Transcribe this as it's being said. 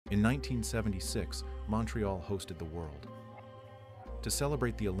In 1976, Montreal hosted the World. To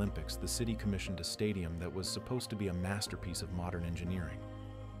celebrate the Olympics, the city commissioned a stadium that was supposed to be a masterpiece of modern engineering.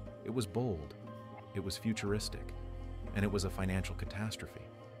 It was bold, it was futuristic, and it was a financial catastrophe.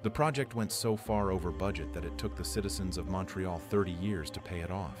 The project went so far over budget that it took the citizens of Montreal 30 years to pay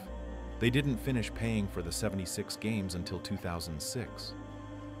it off. They didn't finish paying for the 76 games until 2006.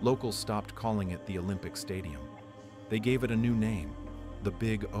 Locals stopped calling it the Olympic Stadium. They gave it a new name, the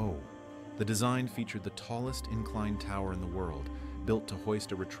Big O. The design featured the tallest inclined tower in the world, built to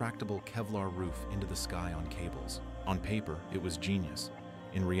hoist a retractable Kevlar roof into the sky on cables. On paper, it was genius.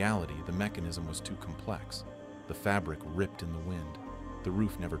 In reality, the mechanism was too complex. The fabric ripped in the wind. The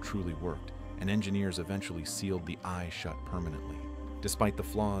roof never truly worked, and engineers eventually sealed the eye shut permanently. Despite the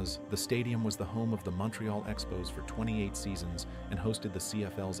flaws, the stadium was the home of the Montreal Expos for 28 seasons and hosted the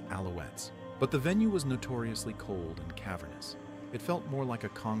CFL's Alouettes. But the venue was notoriously cold and cavernous. It felt more like a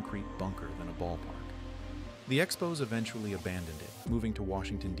concrete bunker than a ballpark. The Expos eventually abandoned it, moving to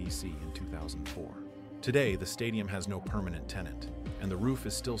Washington, D.C. in 2004. Today, the stadium has no permanent tenant, and the roof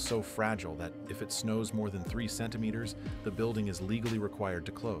is still so fragile that if it snows more than 3 centimeters, the building is legally required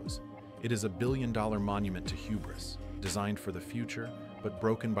to close. It is a billion-dollar monument to hubris, designed for the future, but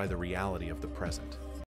broken by the reality of the present.